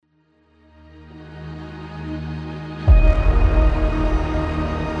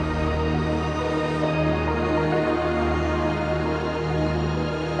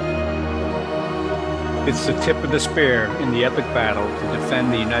It's the tip of the spear in the epic battle to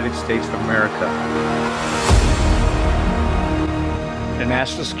defend the United States of America. The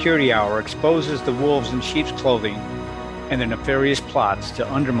National Security Hour exposes the wolves in sheep's clothing and their nefarious plots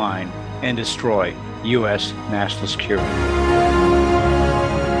to undermine and destroy U.S. national security.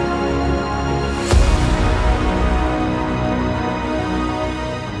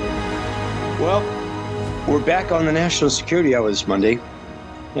 Well, we're back on the National Security Hour this Monday,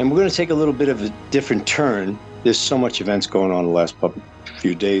 and we're going to take a little bit of a different turn. There's so much events going on the last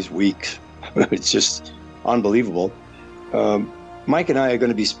few days, weeks. It's just unbelievable. Mike and I are going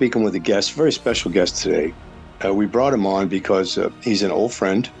to be speaking with a guest, a very special guest today. We brought him on because he's an old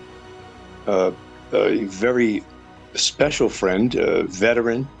friend, a very special friend,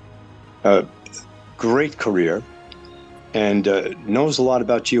 veteran, great career, and knows a lot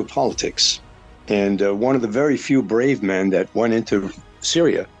about geopolitics. And one of the very few brave men that went into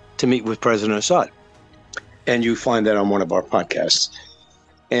Syria to meet with President Assad. And you find that on one of our podcasts.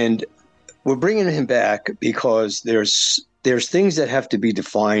 And we're bringing him back because there's things that have to be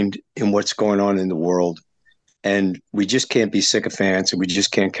defined in what's going on in the world. And we just can't be sycophants, and we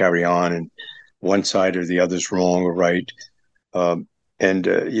just can't carry on and one side or the other's wrong or right.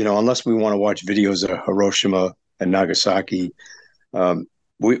 Unless we want to watch videos of Hiroshima and Nagasaki,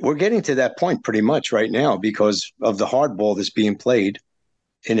 we're getting to that point pretty much right now because of the hardball that's being played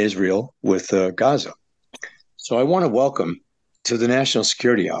in Israel with Gaza. So I want to welcome to the National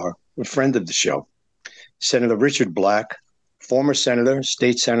Security Hour a friend of the show, Senator Richard Black, former senator,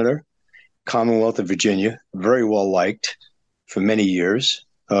 state senator, Commonwealth of Virginia, very well liked for many years,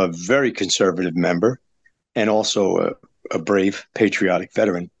 a very conservative member, and also a brave, patriotic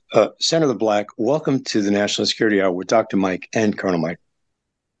veteran. Senator Black, welcome to the National Security Hour with Dr. Mike and Colonel Mike.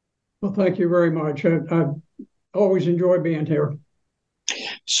 Well, thank you very much. I always enjoy being here.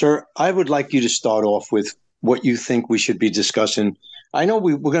 Sir, I would like you to start off with what you think we should be discussing. I know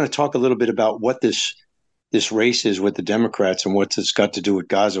we're going to talk a little bit about what this race is with the Democrats and what it's got to do with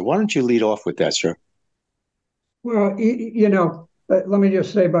Gaza. Why don't you lead off with that, sir? Well, let me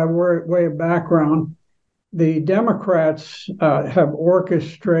just say by way of background, the Democrats have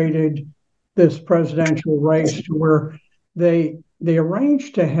orchestrated this presidential race to where they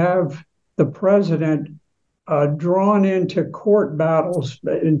arranged to have the president drawn into court battles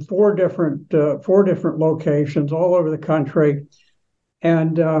in four different locations all over the country,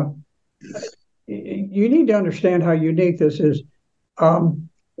 and you need to understand how unique this is.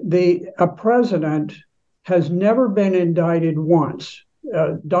 A president has never been indicted once.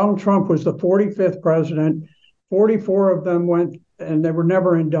 Donald Trump was the 45th president. 44 of them went, and they were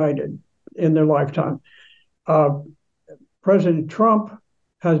never indicted in their lifetime. President Trump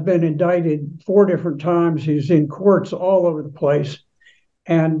has been indicted 4 different times. He's in courts all over the place.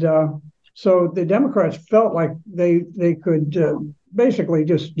 And so the Democrats felt like they could basically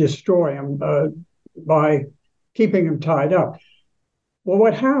just destroy him by keeping him tied up. Well,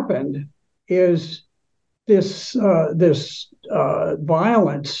 what happened is this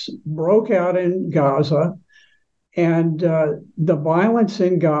violence broke out in Gaza, and the violence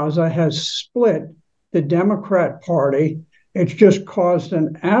in Gaza has split the Democrat Party. It's just caused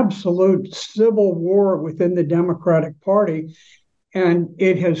an absolute civil war within the Democratic Party, and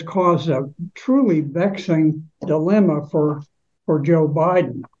it has caused a truly vexing dilemma for Joe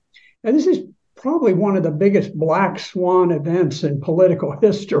Biden. And this is probably one of the biggest black swan events in political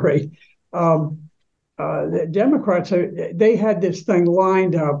history. The Democrats, they had this thing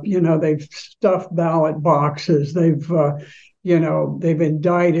lined up. They've stuffed ballot boxes. They've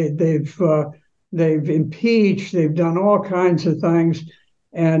indicted. They've impeached. They've done all kinds of things,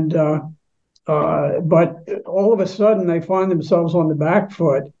 and but all of a sudden they find themselves on the back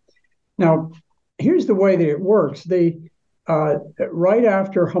foot. Now, here's the way that it works. Right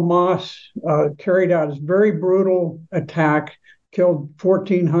after Hamas carried out its very brutal attack, killed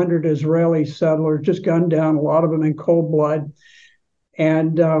 1,400 Israeli settlers, just gunned down a lot of them in cold blood,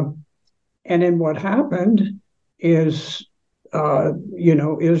 and then what happened is,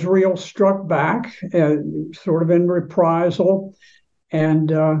 Israel struck back, sort of in reprisal,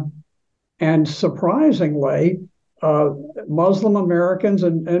 and surprisingly, Muslim Americans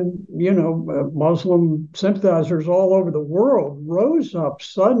and Muslim sympathizers all over the world rose up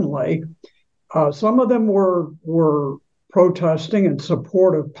suddenly. Some of them were protesting in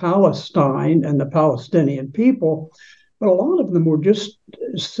support of Palestine and the Palestinian people, but a lot of them were just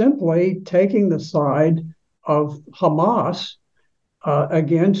simply taking the side of Hamas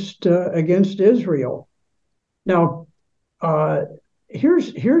against Israel. Now,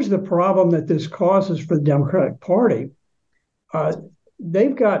 here's the problem that this causes for the Democratic Party.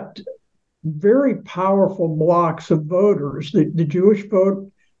 They've got very powerful blocks of voters. The Jewish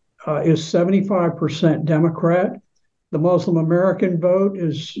vote is 75% Democrat. The Muslim American vote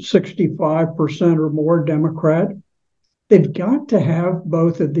is 65% or more Democrat. They've got to have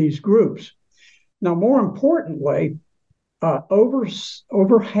both of these groups. Now, more importantly,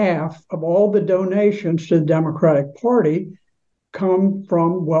 over half of all the donations to the Democratic Party come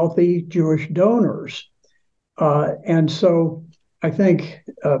from wealthy Jewish donors. And so I think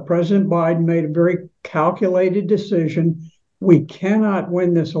President Biden made a very calculated decision. We cannot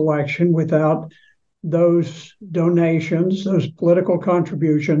win this election without those donations, those political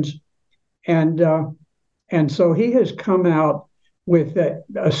contributions. And so he has come out with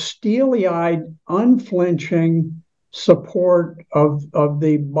a steely-eyed, unflinching support of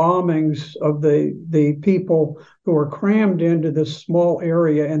the bombings of the people who are crammed into this small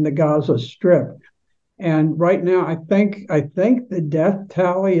area in the Gaza Strip. And right now, I think the death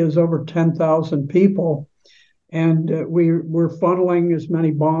tally is over 10,000 people, and we're funneling as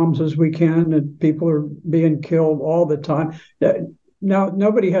many bombs as we can, and people are being killed all the time. Now,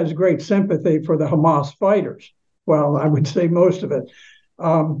 nobody has great sympathy for the Hamas fighters. Well, I would say most of it,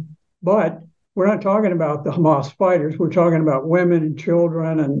 but we're not talking about the Hamas fighters. We're talking about women and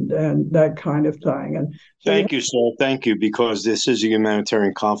children and that kind of thing. And so thank you, sir. Thank you, because this is a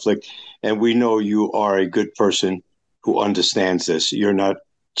humanitarian conflict, and we know you are a good person who understands this. You're not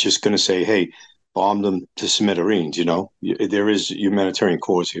just going to say, hey, bomb them to smithereens. You know, there is a humanitarian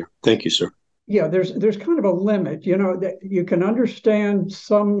cause here. Thank you, sir. Yeah, there's kind of a limit. You know, that you can understand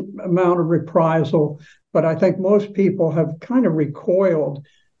some amount of reprisal, but I think most people have kind of recoiled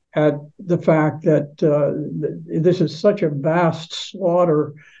at the fact that this is such a vast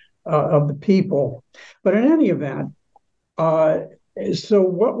slaughter of the people. But in any event, so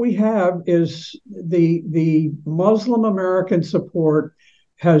what we have is the Muslim American support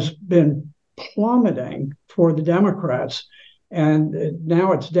has been plummeting for the Democrats, and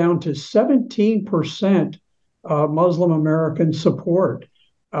now it's down to 17% Muslim American support.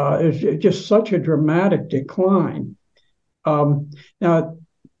 It's just such a dramatic decline. Now,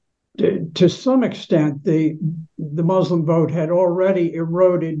 to some extent, the Muslim vote had already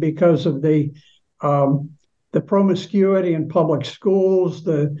eroded because of the promiscuity in public schools,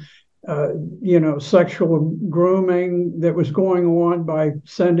 the sexual grooming that was going on by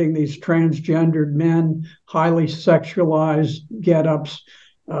sending these transgendered men, highly sexualized get-ups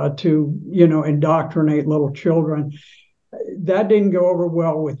to indoctrinate little children. That didn't go over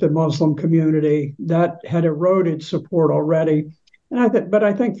well with the Muslim community. That had eroded support already. But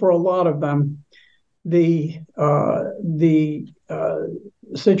I think for a lot of them, the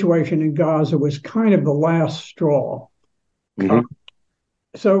situation in Gaza was kind of the last straw. Mm-hmm.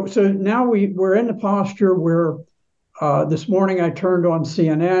 So now we're in the posture where this morning I turned on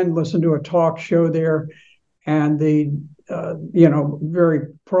CNN, listened to a talk show there, and the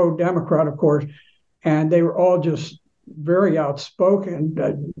very pro-Democrat, of course, and they were all just very outspoken,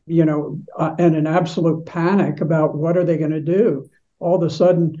 in an absolute panic about what are they going to do. All of a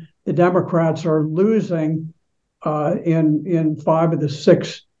sudden, the Democrats are losing in 5 of the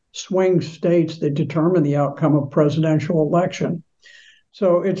 6 swing states that determine the outcome of presidential election.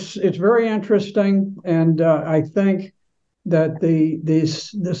 So it's very interesting, and I think that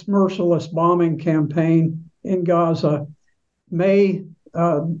this merciless bombing campaign in Gaza may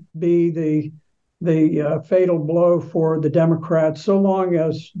be the fatal blow for the Democrats, so long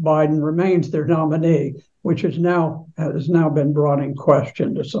as Biden remains their nominee, which has now been brought in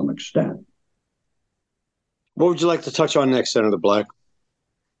question to some extent. What would you like to touch on next, Senator Black?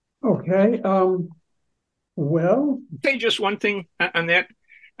 Okay. Well, say just one thing on that.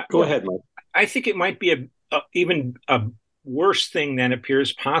 Go ahead, Mike. I think it might be even a worse thing than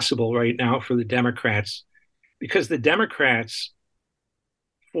appears possible right now for the Democrats, because the Democrats,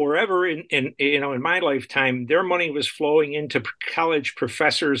 forever in my lifetime, their money was flowing into college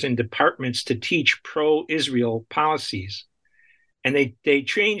professors and departments to teach pro-Israel policies, and they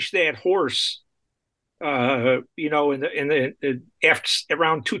changed that horse, in the after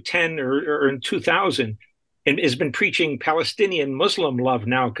around 2010 or in 2000, and has been preaching Palestinian Muslim love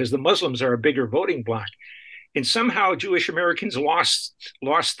now because the Muslims are a bigger voting bloc, and somehow Jewish Americans lost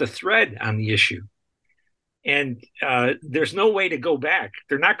the thread on the issue. And there's no way to go back.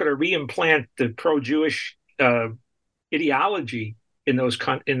 They're not going to reimplant the pro-Jewish ideology in those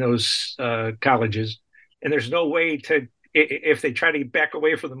colleges, and there's no way to. If they try to back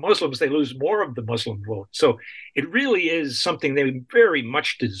away from the Muslims, they lose more of the Muslim vote. So it really is something they very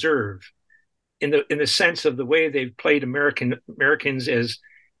much deserve, in the sense of the way they've played Americans as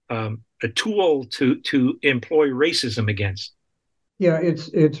a tool to employ racism against. Yeah,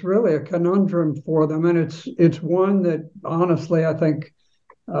 it's really a conundrum for them, and it's one that honestly I think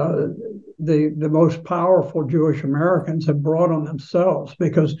the most powerful Jewish Americans have brought on themselves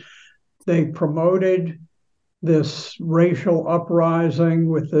because they promoted this racial uprising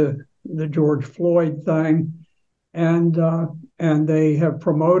with the George Floyd thing, and they have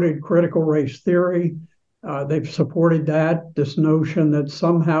promoted critical race theory. They've supported this notion that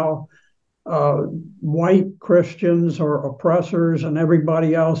somehow white Christians are oppressors and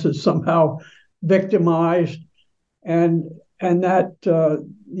everybody else is somehow victimized, and that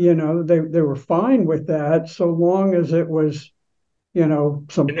they were fine with that so long as it was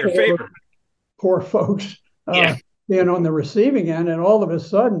some in their favor. poor folks Yeah. being on the receiving end, and all of a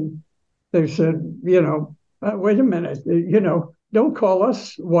sudden they said, wait a minute, don't call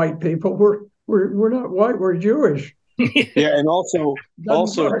us white people. We're not white. We're Jewish. Yeah, and also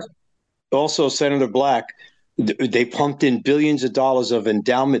Senator Black, they pumped in billions of dollars of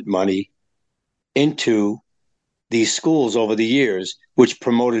endowment money into these schools over the years, which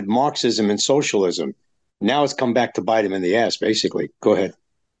promoted Marxism and socialism. Now it's come back to bite them in the ass, basically. Go ahead.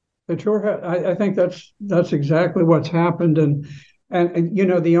 It sure I think that's exactly what's happened, and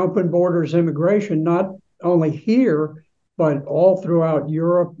the open borders immigration, not only here but all throughout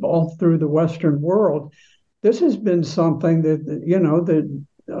Europe, all through the Western world. This has been something that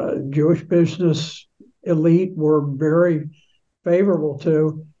the Jewish business elite were very favorable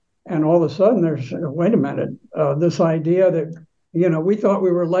to, and all of a sudden there's wait a minute, this idea that we thought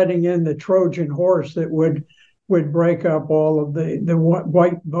we were letting in the Trojan horse that would break up all of the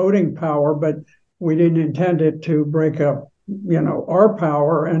white voting power, but we didn't intend it to break up our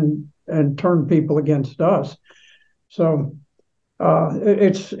power and turn people against us. So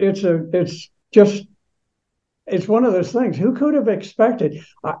it's one of those things. Who could have expected?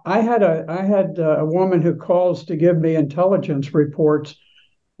 I had a woman who calls to give me intelligence reports,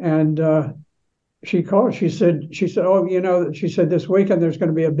 and she called. She said, oh, she said this weekend there's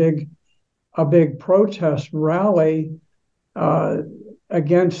going to be a big protest rally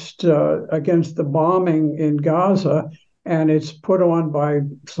against the bombing in Gaza, and it's put on by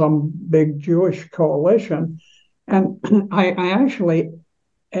some big Jewish coalition. And I actually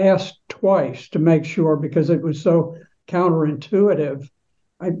asked twice to make sure because it was so counterintuitive.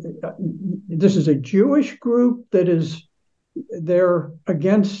 This is a Jewish group that is there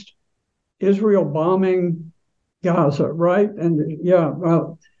against Israel bombing Gaza, right? And yeah,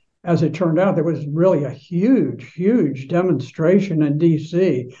 well, as it turned out, there was really a huge demonstration in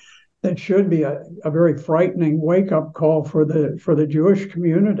D.C. that should be a very frightening wake-up call for the Jewish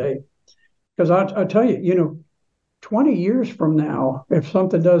community. Because I'll tell you, 20 years from now, if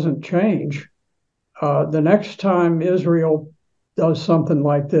something doesn't change, the next time Israel does something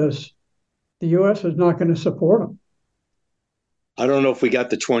like this, the U.S. is not going to support them. I don't know if we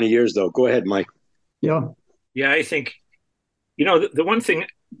got the 20 years, though. Go ahead, Mike. Yeah. Yeah, I think, the one thing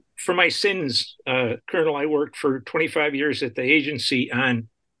for my sins, Colonel, I worked for 25 years at the agency on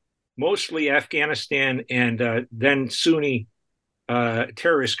mostly Afghanistan and then Sunni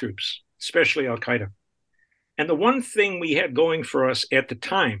terrorist groups, especially Al-Qaeda. And the one thing we had going for us at the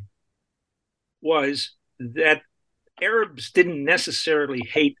time was that Arabs didn't necessarily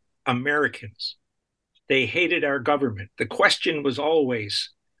hate Americans. They hated our government. The question was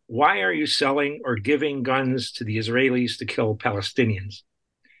always, why are you selling or giving guns to the Israelis to kill Palestinians?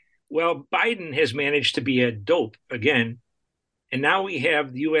 Well, Biden has managed to be a dope again. And now we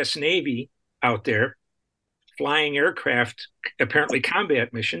have the U.S. Navy out there flying aircraft, apparently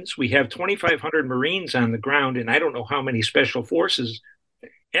combat missions. We have 2,500 Marines on the ground, and I don't know how many special forces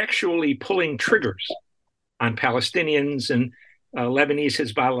actually pulling triggers on Palestinians and Lebanese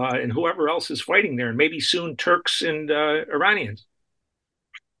Hezbollah and whoever else is fighting there, and maybe soon Turks and Iranians.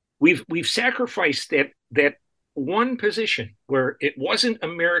 We've sacrificed that one position where it wasn't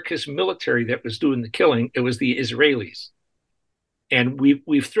America's military that was doing the killing, it was the Israelis. And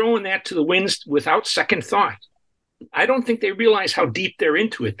we've thrown that to the winds without second thought. I don't think they realize how deep they're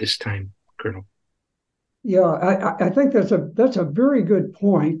into it this time, Colonel. Yeah, I think that's a very good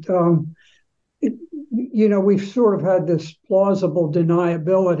point. We've sort of had this plausible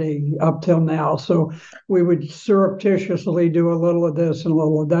deniability up till now. So we would surreptitiously do a little of this and a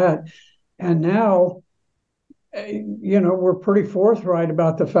little of that. And now, we're pretty forthright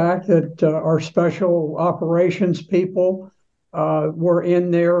about the fact that our special operations people were in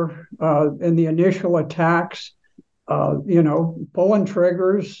there in the initial attacks, pulling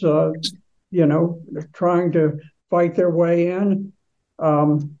triggers, trying to fight their way in.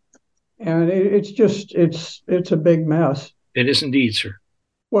 And it's a big mess. It is indeed, sir.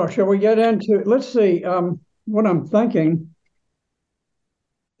 Well, shall we get into, let's see, what I'm thinking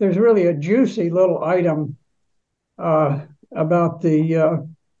there's really a juicy little item about the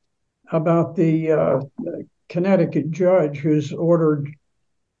Connecticut judge who's ordered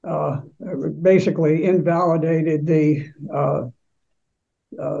basically invalidated the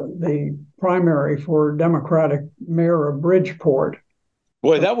primary for Democratic mayor of Bridgeport.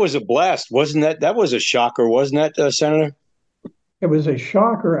 Boy, that was a blast, wasn't that? That was a shocker, wasn't that, Senator? It was a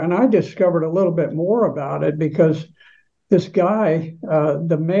shocker, and I discovered a little bit more about it because this guy,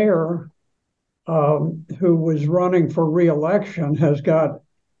 the mayor, who was running for re-election, has got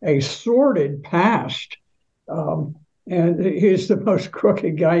a sordid past, and he's the most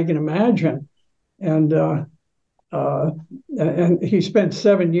crooked guy you can imagine, and he spent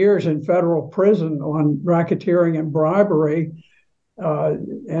 7 years in federal prison on racketeering and bribery.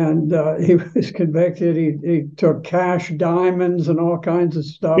 And he was convicted. He took cash, diamonds, and all kinds of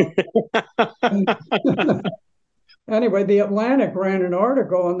stuff. Anyway, the Atlantic ran an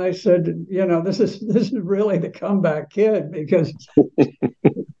article, and they said, this is really the comeback kid, because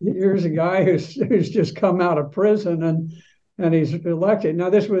here's a guy who's just come out of prison and he's elected. Now,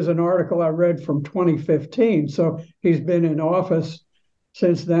 this was an article I read from 2015, so he's been in office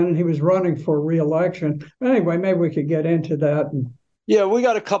since then, and he was running for re-election. Anyway, maybe we could get into that. Yeah, we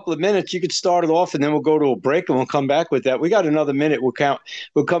got a couple of minutes. You could start it off, and then we'll go to a break, and we'll come back with that. We got another minute. We have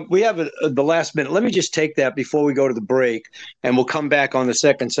the last minute. Let me just take that before we go to the break, and we'll come back on the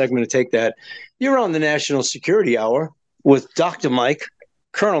second segment to take that. You're on the National Security Hour with Dr. Mike,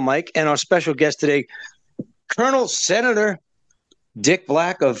 Colonel Mike, and our special guest today, Colonel Senator Dick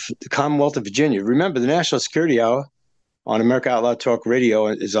Black of the Commonwealth of Virginia. Remember, the National Security Hour on America Out Loud Talk Radio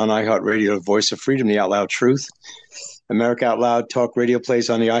is on iHeartRadio, the voice of freedom, the out loud truth. America Out Loud Talk Radio plays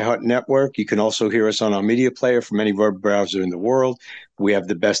on the iHeart Network. You can also hear us on our media player from any web browser in the world. We have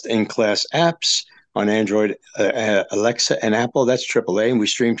the best in-class apps on Android, Alexa, and Apple. That's AAA, and we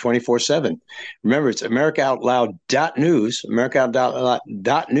stream 24/7. Remember, it's AmericaOutloud.news,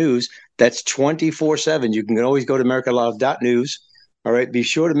 AmericaOutloud.news. That's 24/7. You can always go to AmericaOutloud.news. All right, be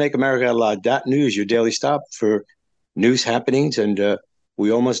sure to make AmericaOutloud.news your daily stop for news happenings, and we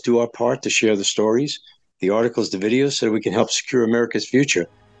almost do our part to share the stories, the articles, the videos, so that we can help secure America's future.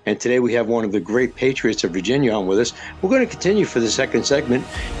 And today we have one of the great patriots of Virginia on with us. We're going to continue for the second segment,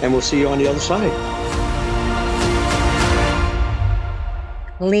 and we'll see you on the other side.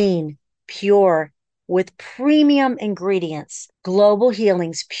 Lean, pure, with premium ingredients, Global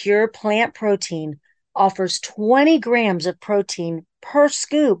Healing's Pure Plant Protein offers 20 grams of protein per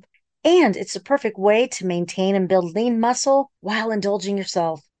scoop, and it's the perfect way to maintain and build lean muscle while indulging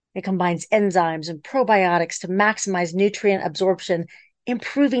yourself. It combines enzymes and probiotics to maximize nutrient absorption,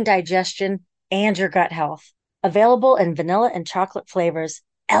 improving digestion and your gut health. Available in vanilla and chocolate flavors,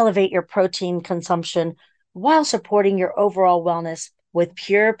 elevate your protein consumption while supporting your overall wellness with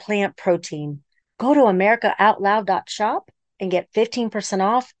Pure Plant Protein. Go to AmericaOutloud.shop and get 15%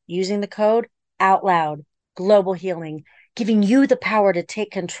 off using the code OUTLOUD. Global Healing, giving you the power to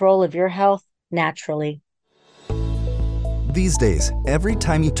take control of your health naturally. These days, every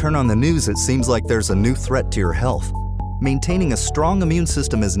time you turn on the news, it seems like there's a new threat to your health. Maintaining a strong immune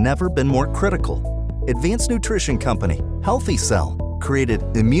system has never been more critical. Advanced nutrition company Healthy Cell created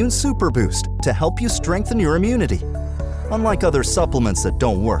Immune Super Boost to help you strengthen your immunity. Unlike other supplements that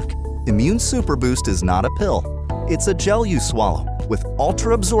don't work, Immune Super Boost is not a pill. It's a gel you swallow with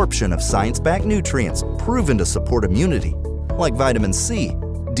ultra absorption of science-backed nutrients proven to support immunity, like vitamin C,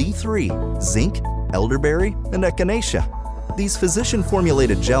 D3, zinc, elderberry, and echinacea. These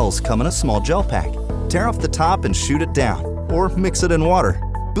physician-formulated gels come in a small gel pack. Tear off the top and shoot it down, or mix it in water.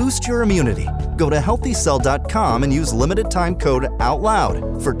 Boost your immunity. Go to healthycell.com and use limited time code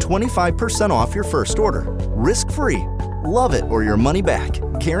OUTLOUD for 25% off your first order. Risk-free. Love it or your money back.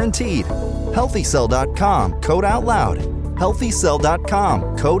 Guaranteed. Healthycell.com, code OUTLOUD.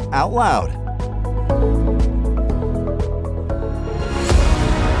 Healthycell.com, code OUTLOUD.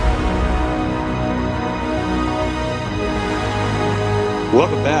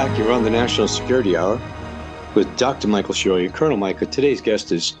 Welcome back. You're on the National Security Hour with Dr. Michael Scheuer, Colonel Micah. Today's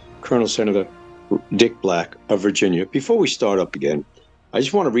guest is Colonel Senator Dick Black of Virginia. Before we start up again, I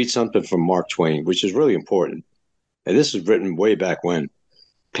just want to read something from Mark Twain, which is really important. And this was written way back when.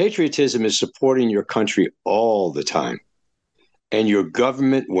 Patriotism is supporting your country all the time, and your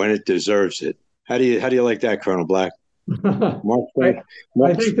government when it deserves it. How do you like that, Colonel Black? Mark Twain.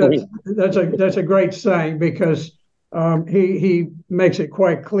 I think that's a great saying, because he makes it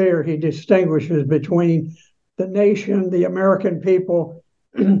quite clear. He distinguishes between the nation, the American people,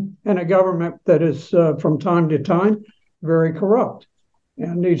 and a government that is, from time to time, very corrupt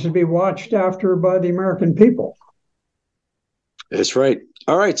and needs to be watched after by the American people. That's right.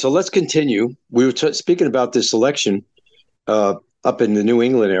 All right, so let's continue. We were speaking about this election up in the New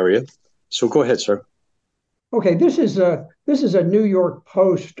England area. So go ahead, sir. Okay, this is a New York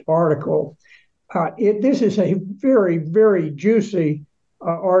Post article. This is a very, very juicy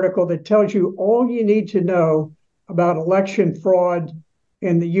article that tells you all you need to know about election fraud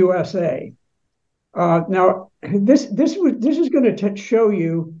in the USA. Now, this is going to show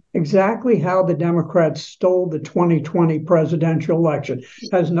you exactly how the Democrats stole the 2020 presidential election.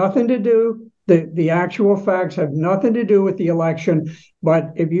 It has nothing to do, the actual facts have nothing to do with the election,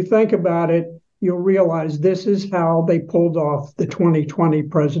 but if you think about it, you'll realize this is how they pulled off the 2020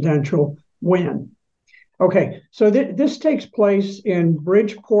 presidential win. Okay, so this takes place in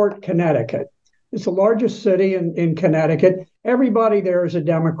Bridgeport, Connecticut. It's the largest city in Connecticut. Everybody there is a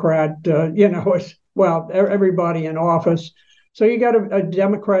Democrat, everybody in office. So you got a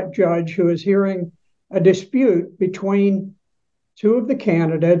Democrat judge who is hearing a dispute between two of the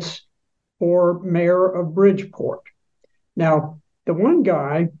candidates for mayor of Bridgeport. Now, the one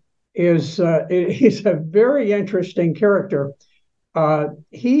guy he's a very interesting character.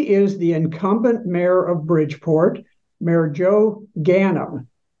 He is the incumbent mayor of Bridgeport, Mayor Joe Ganim.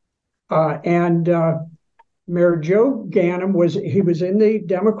 Mayor Joe Ganim was in the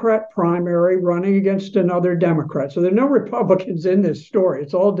Democrat primary running against another Democrat. So there are no Republicans in this story.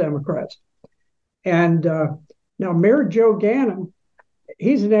 It's all Democrats. And now Mayor Joe Ganim,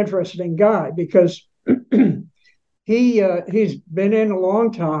 he's an interesting guy because he's been in a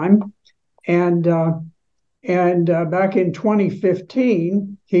long time, and back in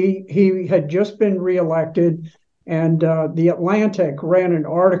 2015 he had just been reelected, and the Atlantic ran an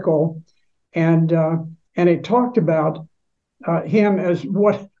article, and it talked about him as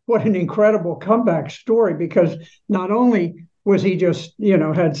what an incredible comeback story, because not only was he just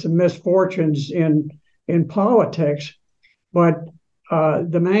had some misfortunes in politics, but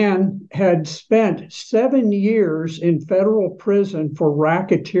the man had spent 7 years in federal prison for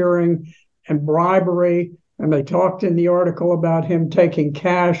racketeering and bribery. And they talked in the article about him taking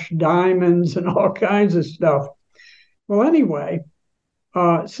cash, diamonds, and all kinds of stuff. Well, anyway,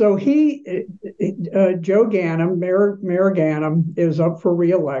 so Joe Ganim, Mayor Ganim, is up for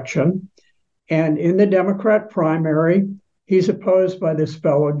re-election. And in the Democrat primary, he's opposed by this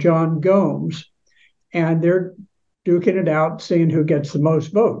fellow, John Gomes. And they're duking it out, seeing who gets the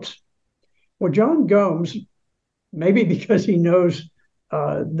most votes. Well, John Gomes, maybe because he knows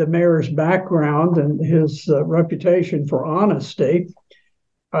the mayor's background and his reputation for honesty,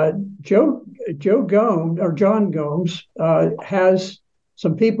 John Gomes has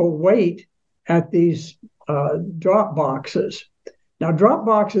some people wait at these drop boxes. Now, drop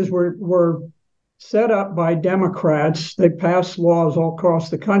boxes were set up by Democrats. They passed laws all across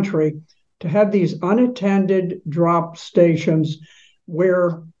the country to have these unattended drop stations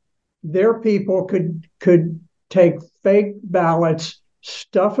where their people could take fake ballots,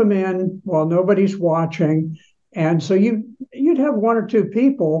 stuff them in while nobody's watching. And so you'd have one or two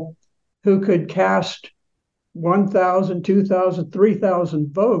people who could cast 1,000, 2,000,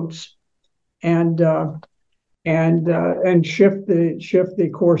 3,000 votes and shift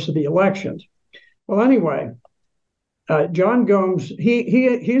the course of the elections. Well, anyway, John Gomes,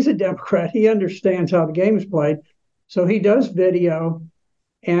 he's a Democrat. He understands how the game is played. So he does video,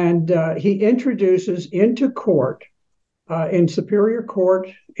 and he introduces into court, in Superior Court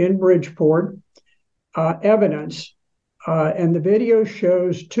in Bridgeport, evidence. And the video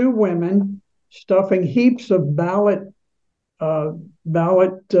shows two women stuffing heaps of ballot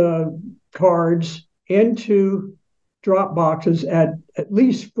cards into drop boxes at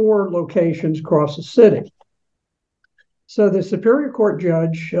least 4 locations across the city. So the Superior Court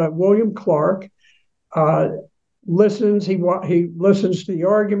judge, William Clark, listens. He listens to the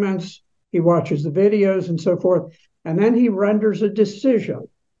arguments. He watches the videos and so forth, and then he renders a decision.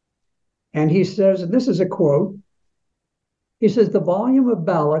 And he says, and this is a quote. He says, "The volume of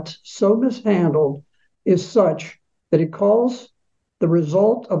ballots so mishandled is such that it calls the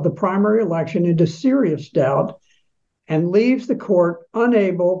result of the primary election into serious doubt and leaves the court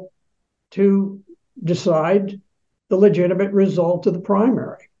unable to decide the legitimate result of the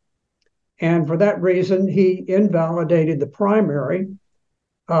primary." And for that reason, he invalidated the primary.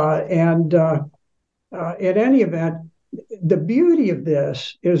 In any event, the beauty of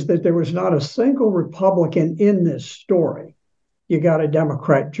this is that there was not a single Republican in this story. You got a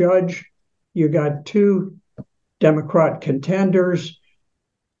Democrat judge, you got 2 Democrat contenders.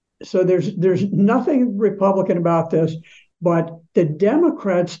 So there's nothing Republican about this, but the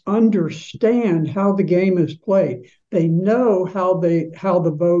Democrats understand how the game is played. They know how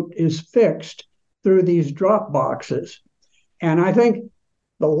the vote is fixed through these drop boxes. And I think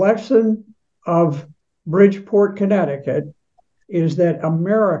the lesson of Bridgeport, Connecticut is that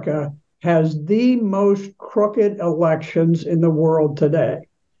America has the most crooked elections in the world today.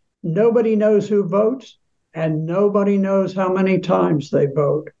 Nobody knows who votes, and nobody knows how many times they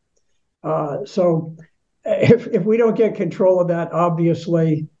vote. So if we don't get control of that,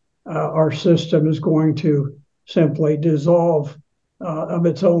 obviously our system is going to simply dissolve of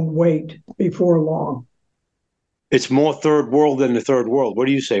its own weight before long. It's more third world than the third world. What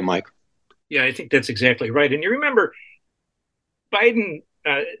do you say, Mike? Yeah, I think that's exactly right. And you remember Biden,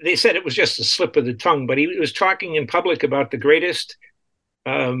 they said it was just a slip of the tongue, but he was talking in public about the greatest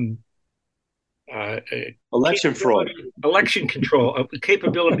election fraud, election control, of the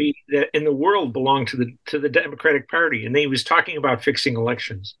capability that in the world belonged to the Democratic Party, and he was talking about fixing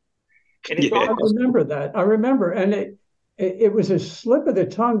elections. And I remember that. I remember, and it was a slip of the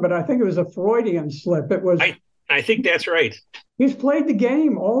tongue, but I think it was a Freudian slip. It was. I think that's right. He's played the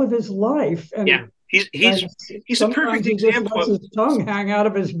game all of his life, and yeah, he's a perfect he example. Just lets his tongue hang out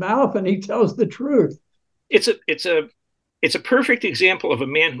of his mouth, and he tells the truth. It's a perfect example of a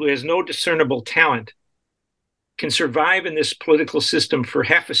man who has no discernible talent, can survive in this political system for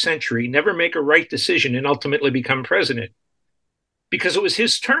half a century, never make a right decision, and ultimately become president because it was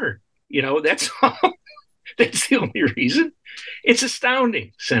his turn. That's all. That's the only reason. It's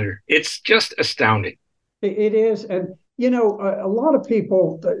astounding, Senator. It's just astounding. It is. And, a lot of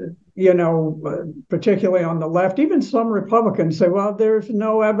people, particularly on the left, even some Republicans say, well, there's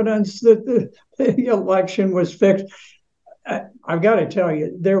no evidence that the election was fixed. I've got to tell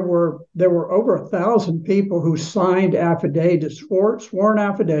you, there were over 1,000 people who signed affidavits, sworn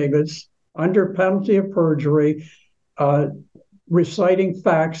affidavits under penalty of perjury, reciting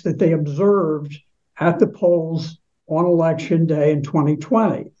facts that they observed at the polls on election day in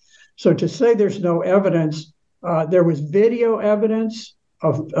 2020. So to say there's no evidence, there was video evidence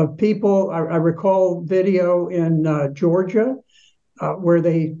of people. I recall video in Georgia where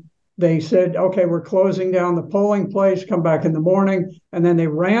they said, okay, we're closing down the polling place, come back in the morning. And then they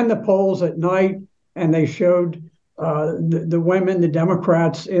ran the polls at night and they showed the women, the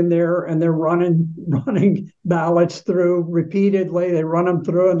Democrats in there, and they're running ballots through repeatedly. They run them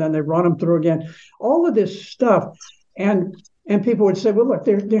through and then they run them through again. All of this stuff. And people would say, well, look,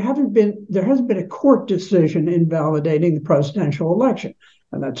 there hasn't been a court decision invalidating the presidential election.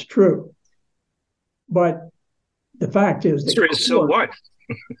 And that's true. But the fact is that so what?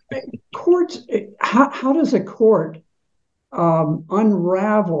 Courts, how does a court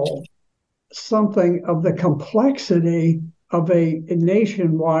unravel something of the complexity of a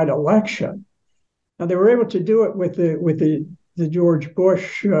nationwide election? Now, they were able to do it with the George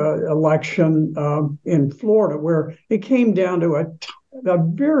Bush election in Florida, where it came down to a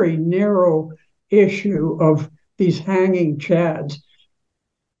very narrow issue of these hanging chads.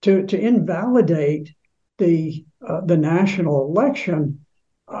 To invalidate the national election,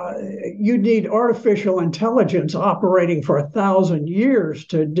 you need artificial intelligence operating for 1,000 years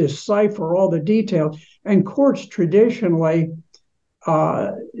to decipher all the details. And courts traditionally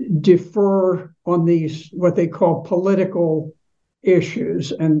defer on these, what they call political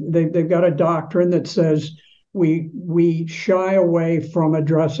issues. And they've got a doctrine that says we shy away from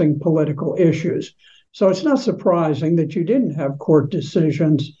addressing political issues. So it's not surprising that you didn't have court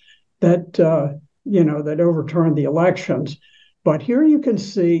decisions that that overturned the elections. But here you can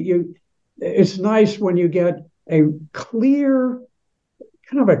see it's nice when you get a clear,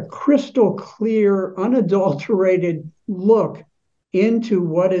 kind of a crystal clear, unadulterated look into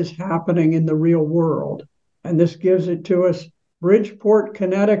what is happening in the real world. And this gives it to us. Bridgeport,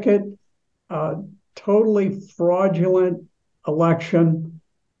 Connecticut, totally fraudulent election.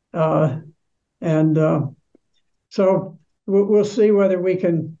 So we'll see whether we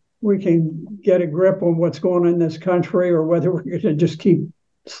can get a grip on what's going on in this country, or whether we're going to just keep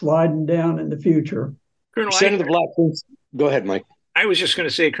sliding down in the future. Colonel, Senator Black, go ahead, Mike. I was just going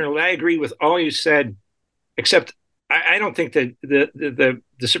to say, Colonel, I agree with all you said, except I don't think that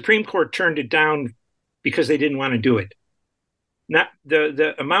the Supreme Court turned it down because they didn't want to do it. Not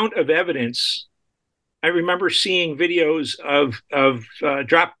the amount of evidence. I remember seeing videos of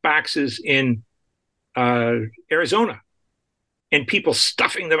drop boxes in Arizona, and people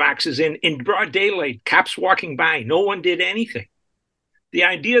stuffing the boxes in broad daylight, cops walking by. No one did anything. The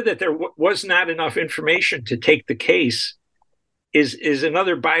idea that there was not enough information to take the case is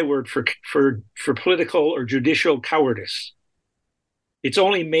another byword for political or judicial cowardice. It's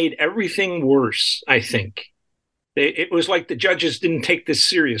only made everything worse, I think. It was like the judges didn't take this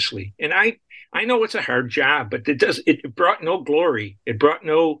seriously. And I know it's a hard job, but it brought no glory. It brought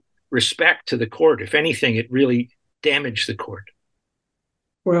no respect to the court. If anything, it really damage the court.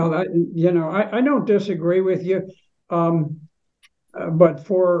 Well, I don't disagree with you. But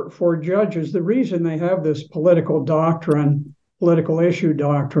for judges, the reason they have this political issue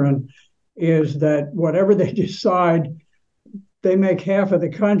doctrine, is that whatever they decide, they make half of the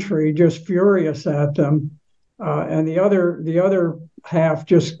country just furious at them, and the other half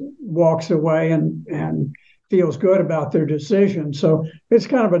just walks away and feels good about their decision. So it's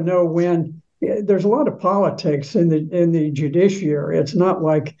kind of a no-win. There's a lot of politics in the judiciary. It's not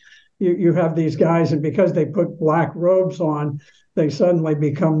like you have these guys, and because they put black robes on, they suddenly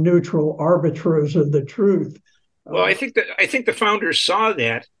become neutral arbiters of the truth. Well, I think the founders saw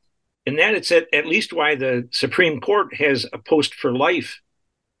that, and that it's at least why the Supreme Court has a post for life,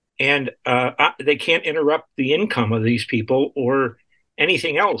 and they can't interrupt the income of these people or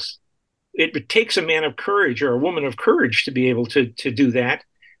anything else. It takes a man of courage or a woman of courage to be able to do that,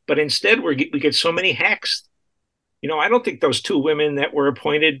 but instead we get so many hacks. I don't think those two women that were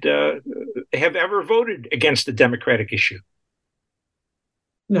appointed have ever voted against the Democratic issue.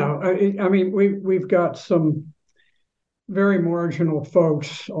 No, I mean we've got some very marginal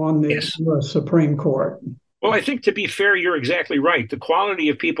folks on the Supreme Court. Well, I think, to be fair, you're exactly right. The quality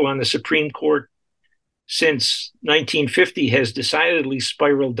of people on the Supreme Court since 1950 has decidedly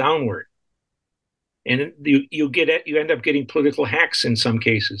spiraled downward, and you end up getting political hacks in some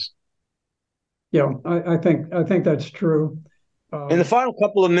cases. Yeah, I think that's true. In the final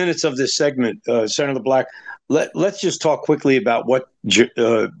couple of minutes of this segment, Senator Black, let's just talk quickly about what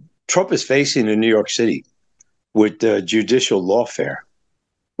Trump is facing in New York City with judicial lawfare.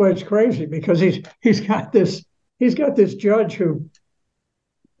 Well, it's crazy because he's got this judge who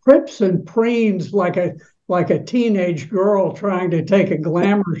prips and preens like a teenage girl trying to take a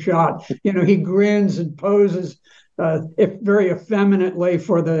glamour shot. He grins and poses very effeminately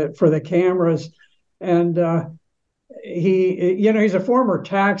for the cameras, and he's a former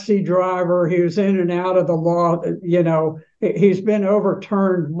taxi driver. He was in and out of the law. He's been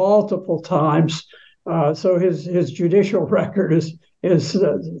overturned multiple times. So his judicial record is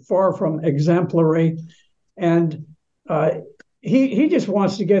far from exemplary, and he just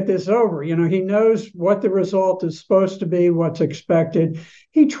wants to get this over. He knows what the result is supposed to be, what's expected.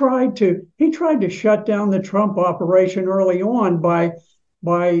 He tried to shut down the Trump operation early on by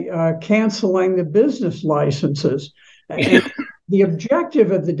canceling the business licenses. And the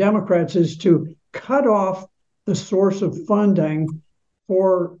objective of the Democrats is to cut off the source of funding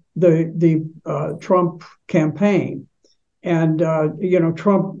for the Trump campaign. And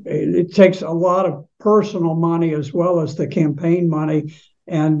Trump, it takes a lot of personal money as well as the campaign money,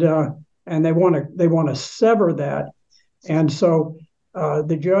 and they want to sever that. And so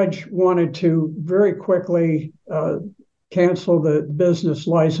the judge wanted to very quickly cancel the business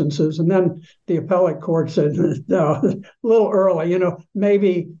licenses, and then the appellate court said, no, a little early.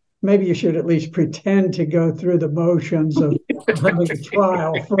 Maybe you should at least pretend to go through the motions of having a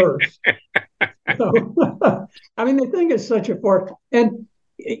trial first. So, the thing is such a far, and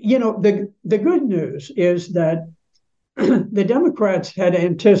the good news is that the Democrats had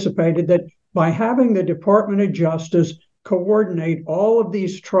anticipated that by having the Department of Justice coordinate all of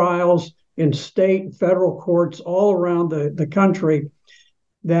these trials in state and federal courts all around the country,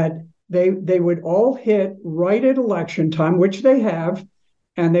 that they would all hit right at election time, which they have,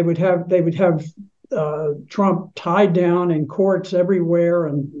 and they would have Trump tied down in courts everywhere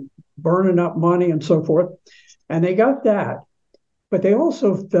and burning up money and so forth. And they got that. But they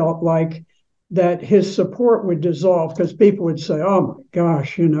also felt like that his support would dissolve because people would say, oh my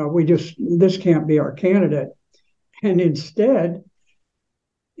gosh, this can't be our candidate. And instead,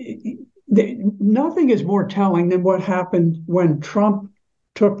 nothing is more telling than what happened when Trump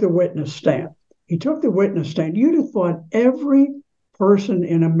took the witness stand. He took the witness stand. You'd have thought every person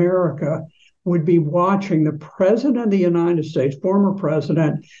in America would be watching the president of the United States, former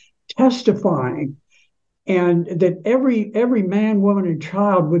president, testifying, and that every man, woman, and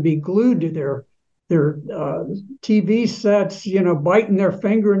child would be glued to their TV sets, biting their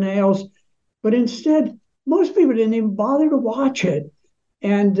fingernails. But instead, most people didn't even bother to watch it.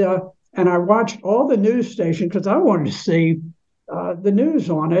 And I watched all the news stations because I wanted to see the news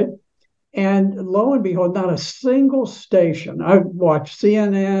on it. And lo and behold, not a single station. I watched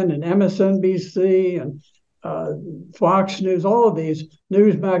CNN and MSNBC and Fox News, all of these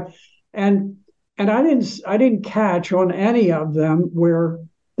Newsmax, and I didn't catch on any of them where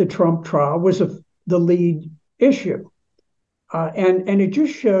the Trump trial was the lead issue. And it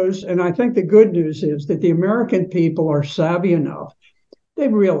just shows, and I think the good news is that the American people are savvy enough. They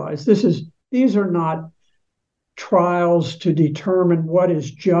realize these are not trials to determine what is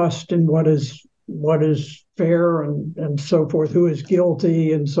just and what is what is fair and so forth, who is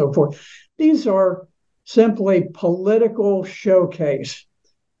guilty and so forth. These are simply political showcase.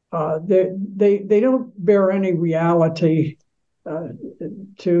 They don't bear any reality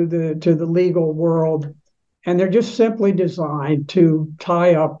to the legal world, and they're just simply designed to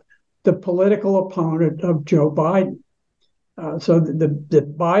tie up the political opponent of Joe Biden. So the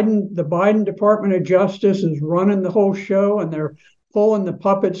Biden Department of Justice is running the whole show, and they're pulling the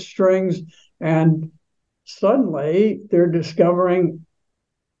puppet strings, and suddenly they're discovering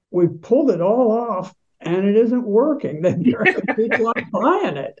we've pulled it all off, and it isn't working. The American people aren't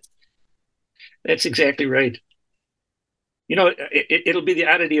buying it. That's exactly right. You know, it'll be the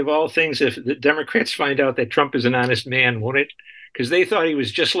oddity of all things if the Democrats find out that Trump is an honest man, won't it? Because they thought he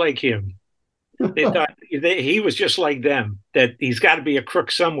was just like him. They thought he was just like them, that he's got to be a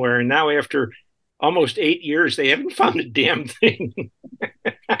crook somewhere. And now after almost 8 years, they haven't found a damn thing.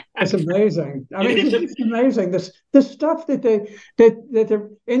 It's amazing. I mean, it's amazing. The stuff that they're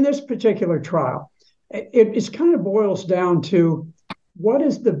in this particular trial, it kind of boils down to what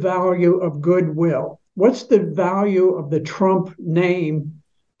is the value of goodwill? What's the value of the Trump name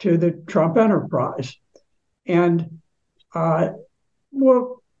to the Trump enterprise? And,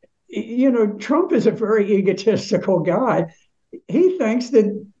 well, you know, Trump is a very egotistical guy. He thinks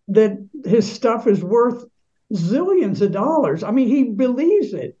that his stuff is worth zillions of dollars. I mean, he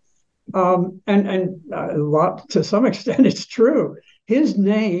believes it. And a lot, to some extent, it's true. His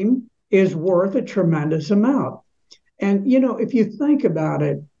name is worth a tremendous amount. And, you know, if you think about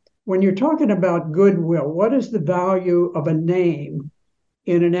it, when you're talking about goodwill, what is the value of a name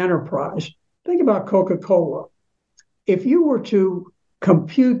in an enterprise? Think about Coca-Cola. If you were to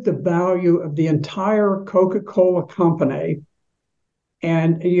compute the value of the entire Coca-Cola company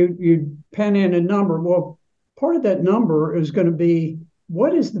and you pen in a number, well, part of that number is going to be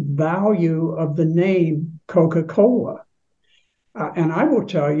what is the value of the name Coca-Cola? And I will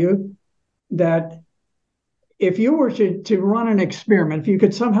tell you that if you were to run an experiment, if you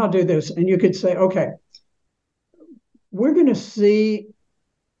could somehow do this and you could say, okay, we're going to see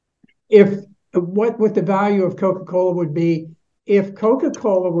what the value of Coca-Cola would be if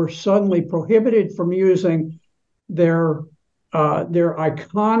Coca-Cola were suddenly prohibited from using their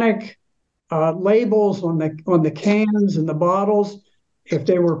iconic labels on the cans and the bottles, if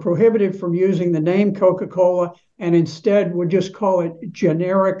they were prohibited from using the name Coca-Cola and instead would just call it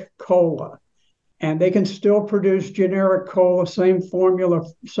generic cola. And they can still produce generic cola, same formula,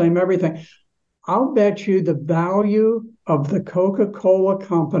 same everything. I'll bet you the value of the Coca-Cola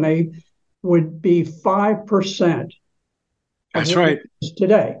company would be 5%. That's right.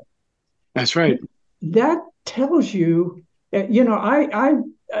 Today. That's right. That tells you, you know, I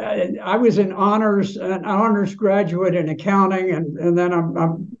was an honors graduate in accounting, and then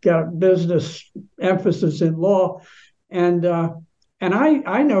I'm got a business emphasis in law, and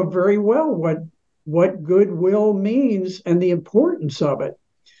I know very well what goodwill means and the importance of it.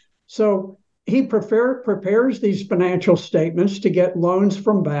 So he prepares these financial statements to get loans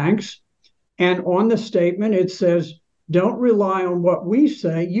from banks. And on the statement, it says, don't rely on what we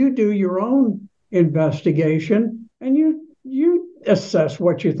say. You do your own investigation and you assess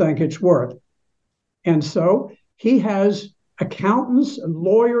what you think it's worth. And so he has accountants and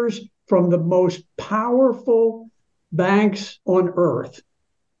lawyers from the most powerful banks on earth.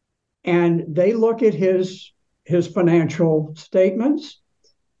 And they look at his financial statements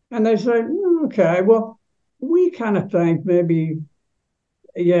and they say, okay, well, we kind of think maybe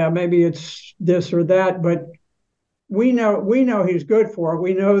it's this or that, but we know he's good for it.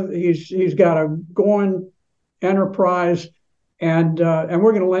 We know he's got a going enterprise, and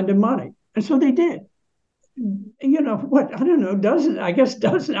we're going to lend him money. And so they did. You know what? I don't know. Doesn't I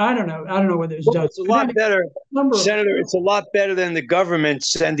don't know. I don't know whether it does. It's a lot better, Senator. It's a lot better than the government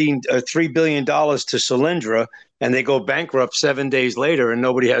sending $3 billion to Solyndra and they go bankrupt 7 days later, and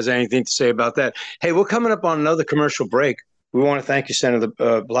nobody has anything to say about that. Hey, we're coming up on another commercial break. We want to thank you, Senator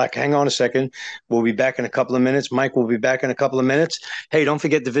Black. Hang on a second. We'll be back in a couple of minutes. Mike will be back in a couple of minutes. Hey, don't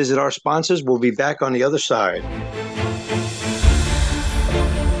forget to visit our sponsors. We'll be back on the other side.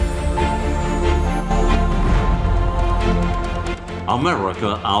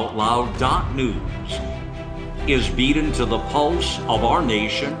 AmericaOutloud.news is beaten to the pulse of our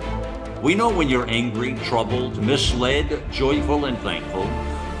nation. We know when you're angry, troubled, misled, joyful, and thankful.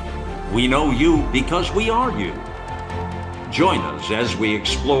 We know you because we are you. Join us as we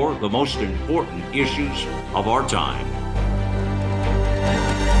explore the most important issues of our time.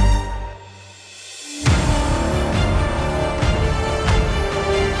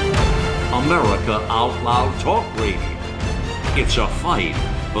 America Out Loud Talk Radio. It's a fight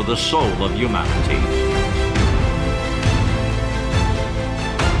for the soul of humanity.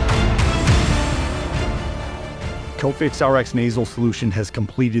 Cofix RX nasal solution has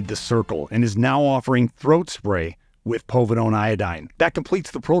completed the circle and is now offering throat spray with povidone iodine. That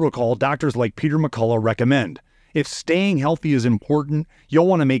completes the protocol doctors like Peter McCullough recommend. If staying healthy is important, you'll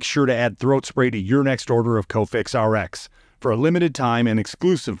want to make sure to add throat spray to your next order of Cofix RX. For a limited time and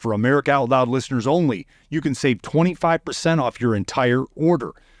exclusive for America Out Loud listeners only, you can save 25% off your entire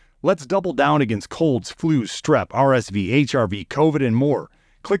order. Let's double down against colds, flus, strep, RSV, HRV, COVID, and more.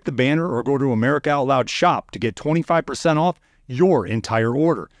 Click the banner or go to America Out Loud shop to get 25% off your entire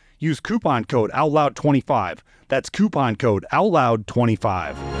order. Use coupon code OUTLOUD25. That's coupon code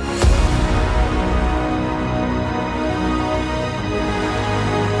OUTLOUD25.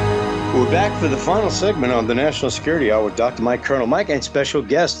 We're back for the final segment on the National Security Hour with Dr. Mike, Colonel Mike, and special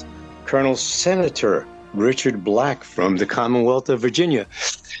guest, Colonel Senator Richard Black from the Commonwealth of Virginia.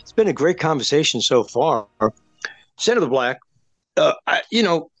 It's been a great conversation so far. Senator Black,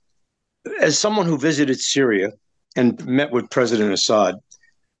 as someone who visited Syria and met with President Assad,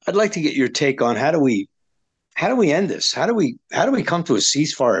 I'd like to get your take on how do we end this? How do we come to a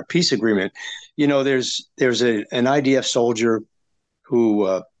ceasefire, a peace agreement? There's an IDF soldier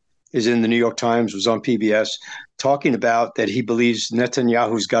who is in the New York Times, was on PBS, talking about that he believes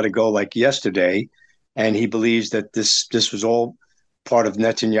Netanyahu's got to go like yesterday, and he believes that this was all part of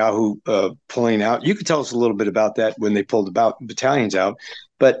Netanyahu pulling out. You could tell us a little bit about that when they pulled about battalions out,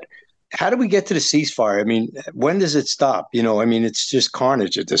 but how do we get to the ceasefire? I mean, when does it stop? It's just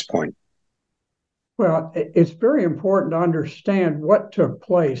carnage at this point. Well, it's very important to understand what took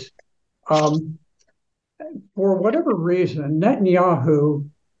place. For whatever reason, Netanyahu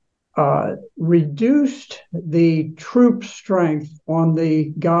reduced the troop strength on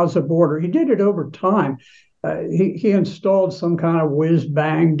the Gaza border. He did it over time. He installed some kind of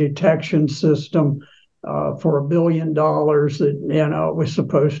whiz-bang detection system for $1 billion that was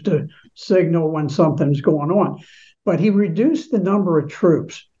supposed to signal when something's going on. But he reduced the number of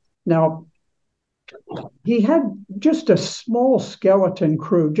troops. Now, he had just a small skeleton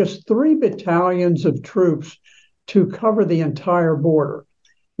crew, just 3 battalions of troops to cover the entire border.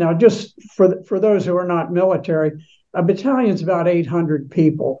 Now, just for those who are not military, a battalion's about 800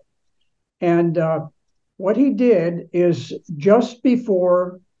 people. And what he did is just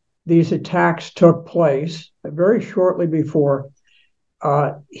before these attacks took place, very shortly before,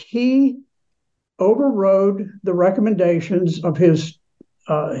 he overrode the recommendations of his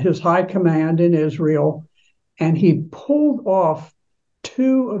high command in Israel, and he pulled off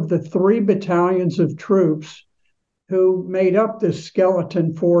 2 of the 3 battalions of troops who made up this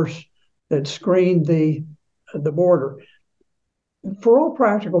skeleton force that screened the border. For all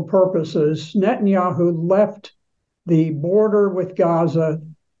practical purposes, Netanyahu left the border with Gaza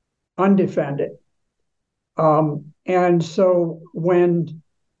undefended. And so when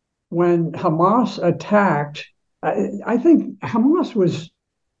Hamas attacked, I think Hamas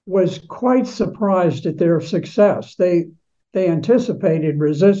was quite surprised at their success. They anticipated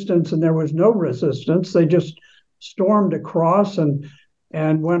resistance, and there was no resistance. They just stormed across, and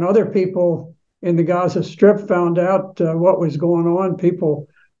when other people in the Gaza Strip found out what was going on, people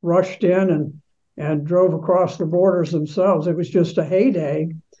rushed in and drove across the borders themselves. It was just a heyday.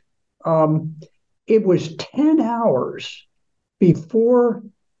 It was 10 hours before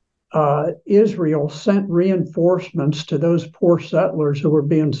Israel sent reinforcements to those poor settlers who were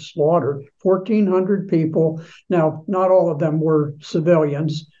being slaughtered. 1,400 people. Now, not all of them were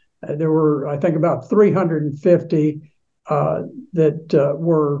civilians. There were, I think, about 350 that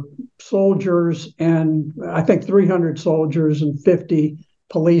were soldiers, and I think 300 soldiers and 50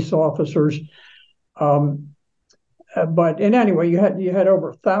 police officers. But in any way, you had over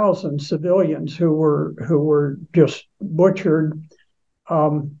 1,000 civilians who were just butchered,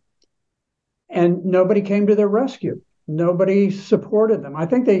 and nobody came to their rescue. Nobody supported them. I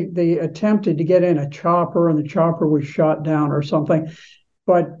think they attempted to get in a chopper, and the chopper was shot down or something.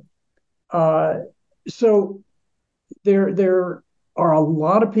 But so there are a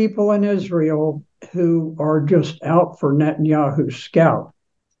lot of people in Israel who are just out for Netanyahu's scalp.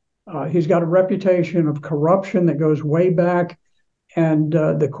 He's got a reputation of corruption that goes way back, and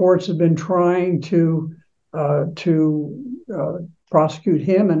the courts have been trying to prosecute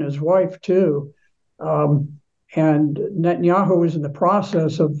him and his wife too. And Netanyahu is in the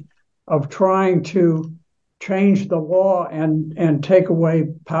process of trying to change the law and take away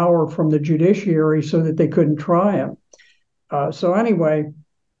power from the judiciary so that they couldn't try him. So anyway,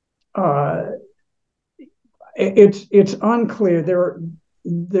 it's unclear.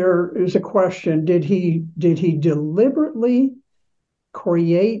 There is a question: did he deliberately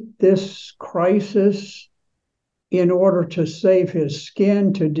create this crisis in order to save his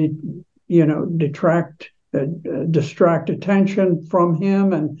skin, to distract attention from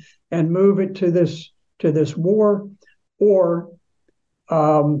him and move it to this war, or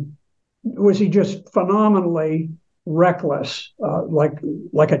was he just phenomenally reckless,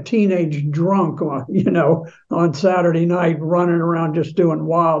 like a teenage drunk on Saturday night, running around just doing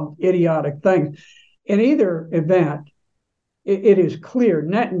wild, idiotic things? In either event, it is clear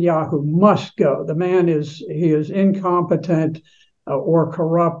Netanyahu must go. The man is incompetent or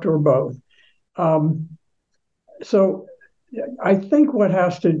corrupt or both. So I think what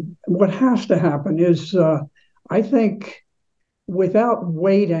has to happen is I think without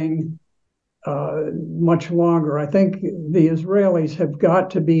waiting much longer, I think the Israelis have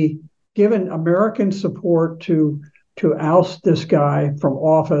got to be given American support to oust this guy from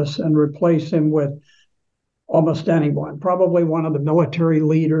office and replace him with almost anyone, probably one of the military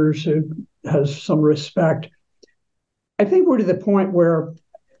leaders who has some respect. I think we're to the point where,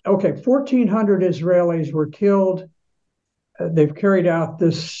 1,400 Israelis were killed. They've carried out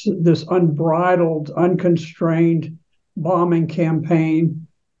this unbridled, unconstrained bombing campaign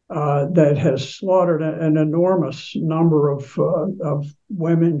that has slaughtered an enormous number of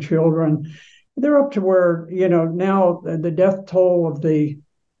women, children. They're up to where now the death toll of the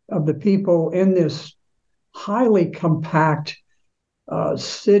people in this highly compact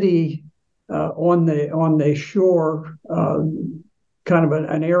city on the shore, kind of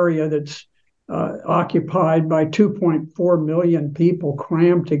an area that's occupied by 2.4 million people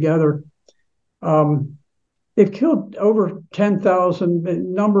crammed together. They've killed over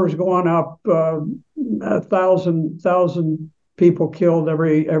 10,000. Numbers going up, 1,000 people killed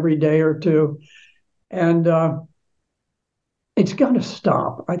every day or two, and it's got to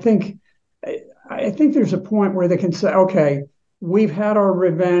stop. I think there's a point where they can say, okay, we've had our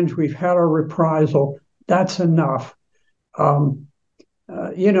revenge, we've had our reprisal. That's enough.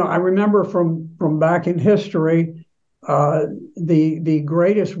 I remember from back in history, the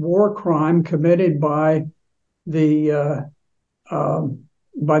greatest war crime committed by the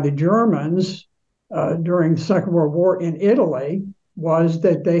Germans during the Second World War in Italy was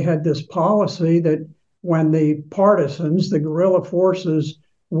that they had this policy that when the partisans, the guerrilla forces,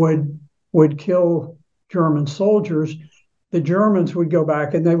 would kill German soldiers, the Germans would go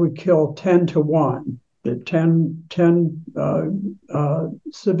back and they would kill 10 to 1, 10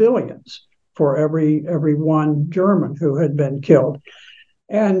 civilians for every one German who had been killed.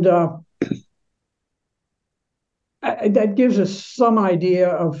 And that gives us some idea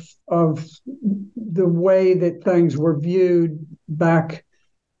of the way that things were viewed back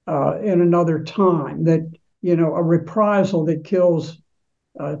in another time, that a reprisal that kills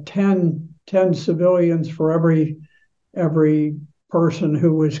 10 civilians for every person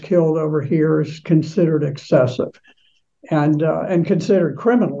who was killed over here is considered excessive and considered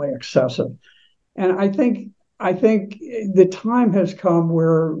criminally excessive. And I think the time has come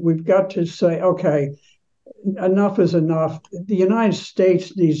where we've got to say, okay, enough is enough. The United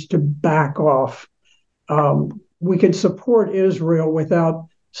States needs to back off. We can support Israel without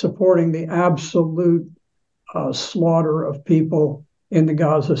supporting the absolute slaughter of people in the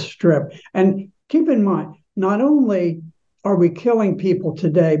Gaza Strip. And keep in mind, not only are we killing people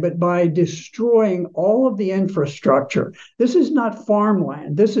today, but by destroying all of the infrastructure. This is not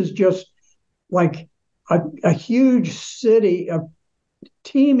farmland. This is just like a huge city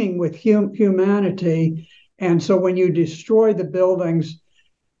teeming with humanity. And so when you destroy the buildings,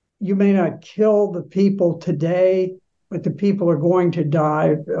 you may not kill the people today, but the people are going to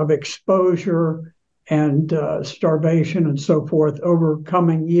die of exposure and starvation and so forth over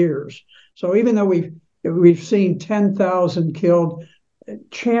coming years. So even though we've seen 10,000 killed,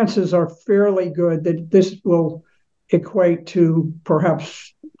 chances are fairly good that this will equate to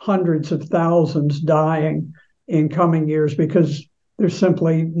perhaps hundreds of thousands dying in coming years because there's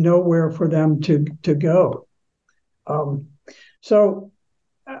simply nowhere for them to go. So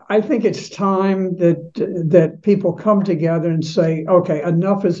I think it's time that people come together and say, okay,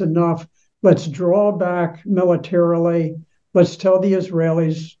 enough is enough. Let's draw back militarily. Let's tell the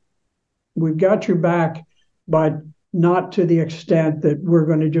Israelis, we've got your back, but not to the extent that we're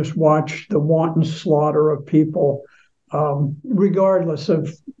going to just watch the wanton slaughter of people, regardless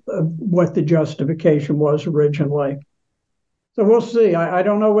of what the justification was originally. So we'll see. I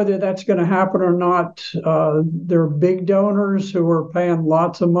don't know whether that's going to happen or not. There are big donors who are paying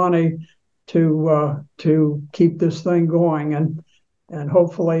lots of money to keep this thing going, and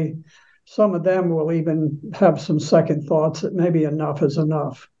hopefully some of them will even have some second thoughts that maybe enough is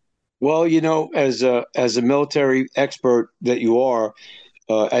enough. Well, as a military expert that you are,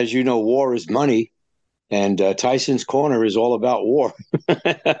 as you know, war is money, and Tyson's Corner is all about war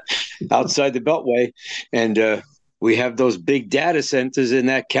outside the Beltway, and we have those big data centers in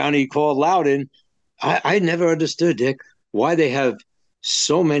that county called Loudoun. I never understood, Dick, why they have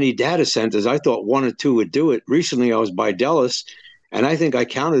so many data centers. I thought one or two would do it. Recently, I was by Dallas, and I think I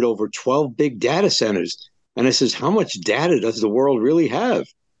counted over 12 big data centers. And I says, how much data does the world really have?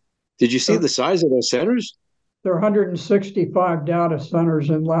 Did you see the size of those centers? There are 165 data centers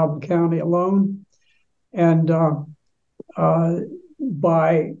in Loudoun County alone. And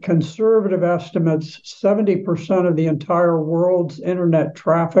by conservative estimates, 70% of the entire world's internet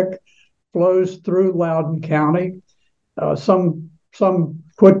traffic flows through Loudoun County. Some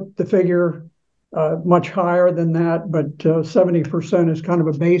put the figure much higher than that, but 70% is kind of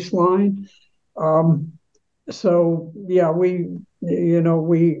a baseline. So yeah, we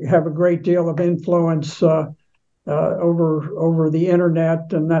have a great deal of influence over the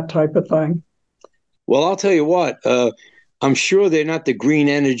internet and that type of thing. Well, I'll tell you what. I'm sure they're not the green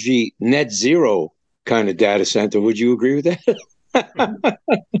energy net zero kind of data center. Would you agree with that?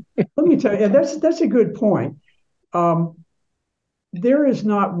 Let me tell you, that's a good point. There is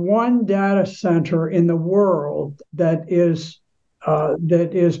not one data center in the world that is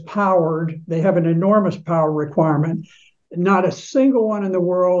powered. They have an enormous power requirement. Not a single one in the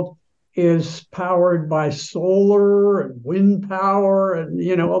world is powered by solar and wind power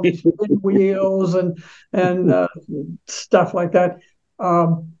and all these wheels and stuff like that.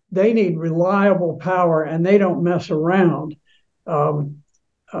 They need reliable power, and they don't mess around.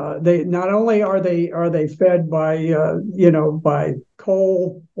 They not only are they fed by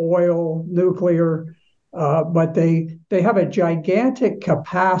coal, oil, nuclear, but they have a gigantic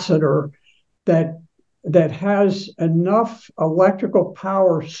capacitor that has enough electrical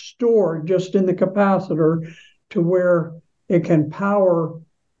power stored just in the capacitor to where it can power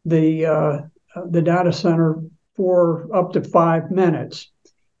the data center for up to 5 minutes.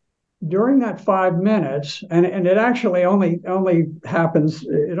 During that 5 minutes, and it actually only happens,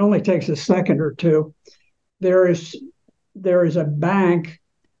 it only takes a second or two. There is a bank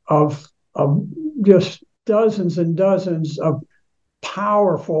of just dozens and dozens of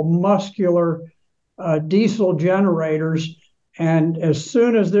powerful, muscular diesel generators, and as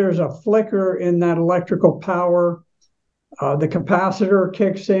soon as there's a flicker in that electrical power, the capacitor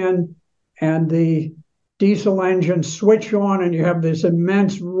kicks in, and the diesel engines switch on, and you have this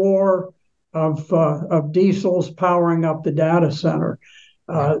immense roar of diesels powering up the data center.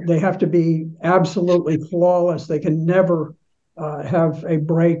 They have to be absolutely flawless. They can never have a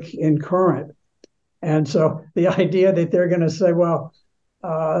break in current. And so the idea that they're going to say, well,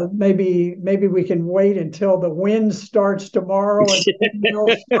 maybe we can wait until the wind starts tomorrow and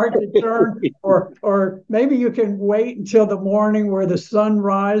they'll start to turn, or maybe you can wait until the morning where the sun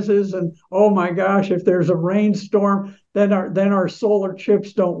rises, and oh my gosh, if there's a rainstorm, then our solar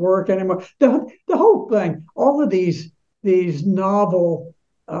chips don't work anymore. The whole thing, all of these novel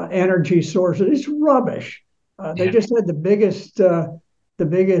energy sources, it's rubbish. They just had the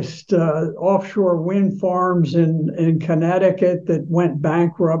biggest offshore wind farms in Connecticut that went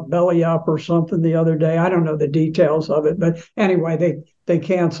bankrupt, belly up or something the other day. I don't know the details of it, but anyway, they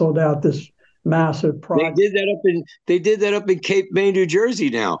canceled out this massive project. They did that up in Cape May, New Jersey.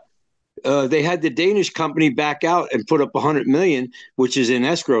 Now they had the Danish company back out and put up $100 million, which is in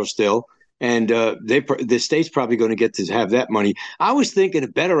escrow still. And the state's probably going to get to have that money. I was thinking a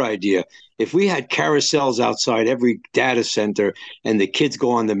better idea. If we had carousels outside every data center and the kids go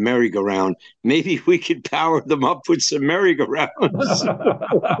on the merry-go-round, maybe we could power them up with some merry-go-rounds.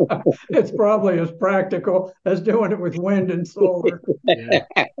 It's probably as practical as doing it with wind and solar. Yeah.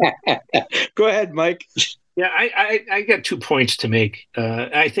 Go ahead, Mike. Yeah, I got 2 points to make.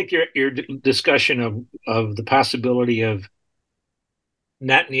 I think your discussion of the possibility of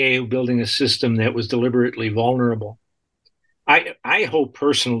Netanyahu building a system that was deliberately vulnerable. I hope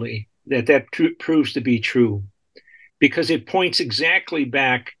personally that proves to be true, because it points exactly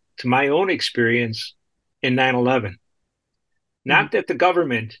back to my own experience in 9/11. Not that the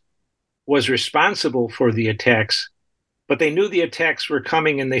government was responsible for the attacks, but they knew the attacks were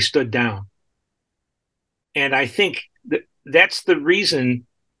coming and they stood down. And I think that's the reason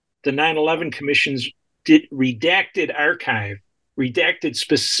the 9/11 commissions did redacted archive, redacted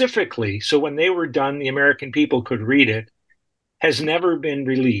specifically so when they were done, the American people could read it, has never been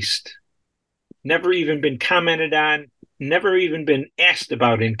released, never even been commented on, never even been asked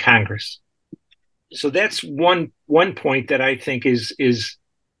about in Congress. So that's one point that I think is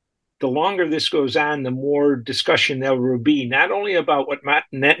the longer this goes on, the more discussion there will be, not only about what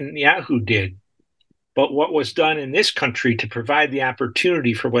Netanyahu did, but what was done in this country to provide the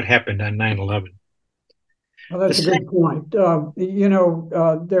opportunity for what happened on 9/11. Well, that's a good point.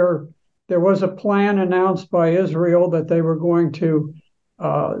 There was a plan announced by Israel that they were going to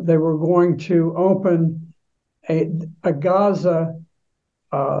open a Gaza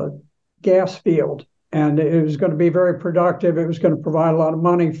gas field, and it was going to be very productive. It was going to provide a lot of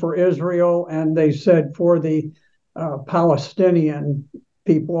money for Israel, and they said for the Palestinian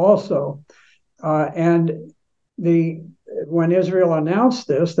people also. And when Israel announced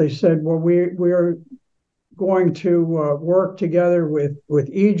this, they said, "Well, we're going to work together with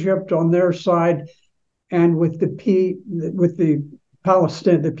Egypt on their side, and with the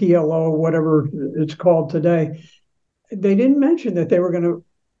Palestine, the PLO, whatever it's called today." They didn't mention that they were going to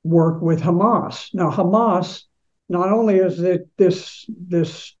work with Hamas. Now, Hamas, not only is it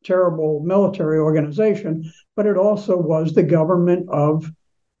this terrible military organization, but it also was the government of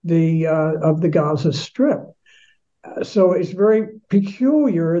the Gaza Strip. So it's very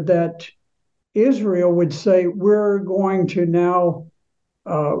peculiar that Israel would say, we're going to now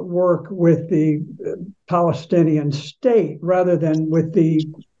work with the Palestinian state rather than with the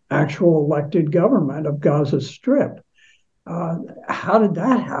actual elected government of Gaza Strip. How did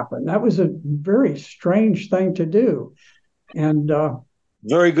that happen? That was a very strange thing to do. And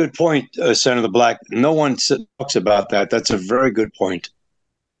very good point, Senator Black. No one talks about that. That's a very good point.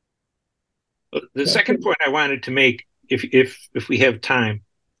 The second point I wanted to make, if we have time,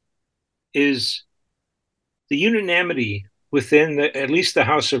 is the unanimity within at least the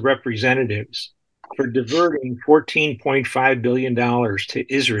House of Representatives for diverting $14.5 billion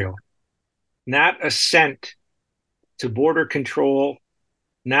to Israel. Not a cent to border control,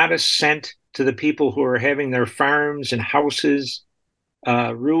 not a cent to the people who are having their farms and houses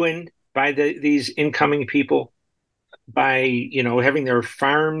ruined by these incoming people, by having their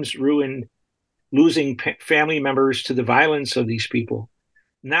farms ruined, losing family members to the violence of these people.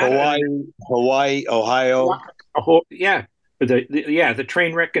 Not Hawaii, Ohio. The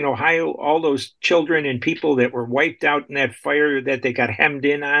train wreck in Ohio, all those children and people that were wiped out in that fire that they got hemmed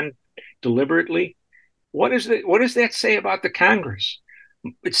in on deliberately. What does that say about the Congress?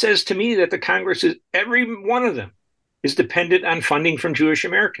 It says to me that the Congress every one of them is dependent on funding from Jewish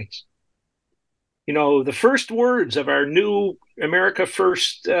Americans. The first words of our new America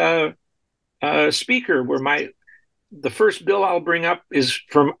First speaker were the first bill I'll bring up is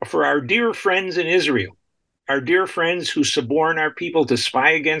for our dear friends in Israel, our dear friends who suborn our people to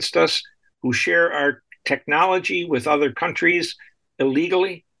spy against us, who share our technology with other countries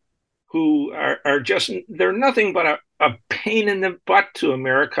illegally, who are they're nothing but a pain in the butt to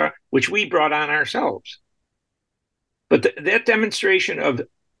America, which we brought on ourselves. But that demonstration of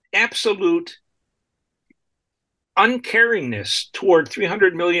absolute uncaringness toward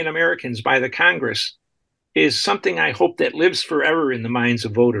 300 million Americans by the Congress is something I hope that lives forever in the minds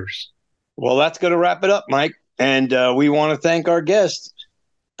of voters. Well, that's going to wrap it up, Mike. And we want to thank our guest,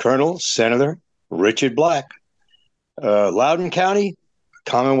 Colonel Senator Richard Black, Loudoun County,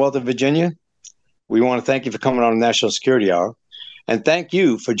 Commonwealth of Virginia. We want to thank you for coming on the National Security Hour. And thank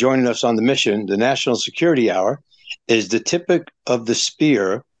you for joining us on the mission. The National Security Hour is the tip of the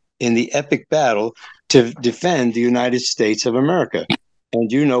spear in the epic battle to defend the United States of America.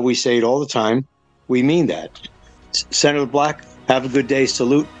 And we say it all the time. We mean that. Senator Black, have a good day.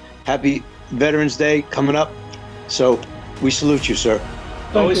 Salute. Happy Veterans Day coming up. So we salute you, sir.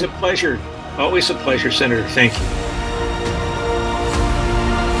 Always a pleasure. Always a pleasure, Senator. Thank you.